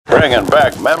Bringing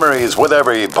back memories with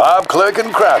every pop, click,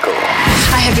 and crackle.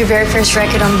 I have your very first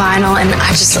record on vinyl, and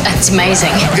it's amazing.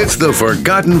 It's the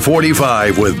Forgotten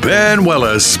 45 with Ben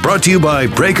Willis, brought to you by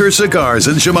Breaker Cigars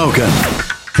in Shamokin.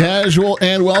 Casual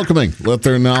and welcoming. Let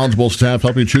their knowledgeable staff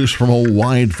help you choose from a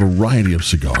wide variety of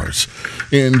cigars.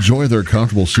 Enjoy their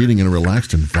comfortable seating in a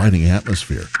relaxed, inviting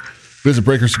atmosphere. Visit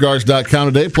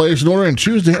BreakerCigars.com today, place an order, and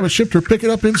choose to have it shipped or pick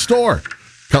it up in store.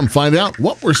 Come find out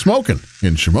what we're smoking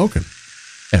in Shamokin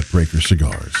at Breaker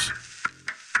Cigars.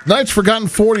 Tonight's Forgotten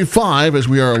 45, as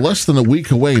we are less than a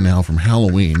week away now from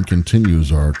Halloween,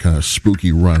 continues our kind of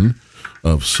spooky run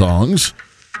of songs.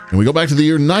 And we go back to the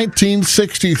year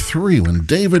 1963 when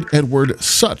David Edward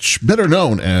Sutch, better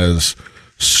known as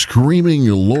Screaming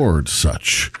Lord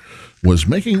Sutch, was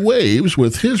making waves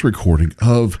with his recording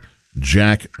of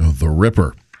Jack the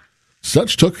Ripper.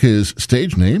 Sutch took his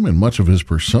stage name and much of his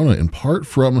persona in part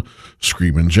from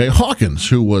Screamin' Jay Hawkins,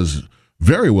 who was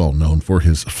very well known for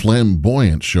his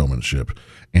flamboyant showmanship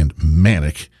and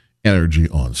manic energy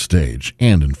on stage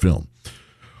and in film.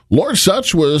 Lord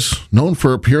Sutch was known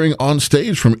for appearing on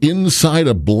stage from inside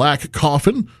a black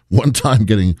coffin, one time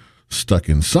getting stuck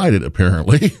inside it,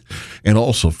 apparently, and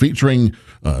also featuring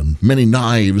many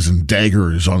knives and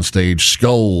daggers on stage,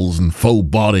 skulls and faux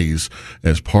bodies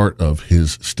as part of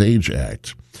his stage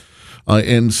act.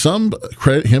 And some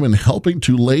credit him in helping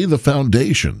to lay the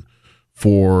foundation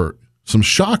for some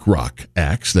shock rock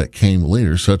acts that came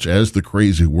later, such as The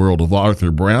Crazy World of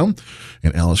Arthur Brown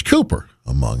and Alice Cooper,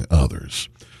 among others.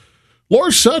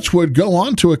 Lord Sutch would go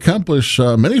on to accomplish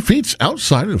many feats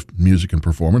outside of music and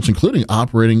performance, including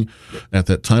operating at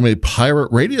that time a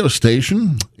pirate radio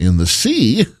station in the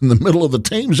sea in the middle of the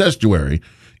Thames estuary,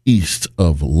 east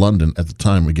of London at the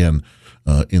time, again,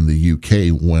 in the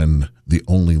UK when the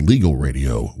only legal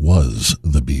radio was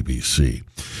the BBC.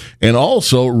 And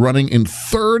also running in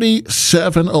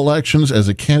 37 elections as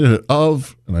a candidate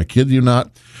of, and I kid you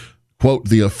not, quote,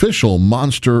 the official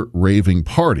Monster Raving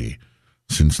Party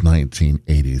since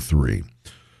 1983.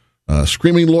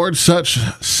 Screaming Lord Sutch,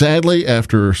 sadly,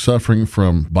 after suffering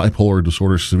from bipolar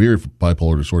disorder, severe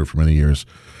bipolar disorder for many years,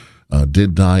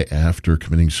 did die after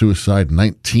committing suicide in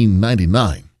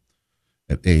 1999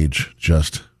 at age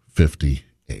just 58.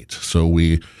 So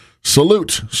we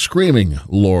salute Screaming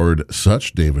Lord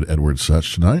Sutch, David Edward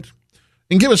Sutch, tonight,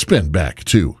 and give a spin back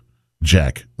to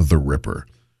Jack the Ripper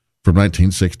from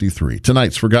 1963.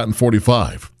 Tonight's Forgotten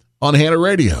 45 on Hanna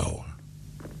Radio.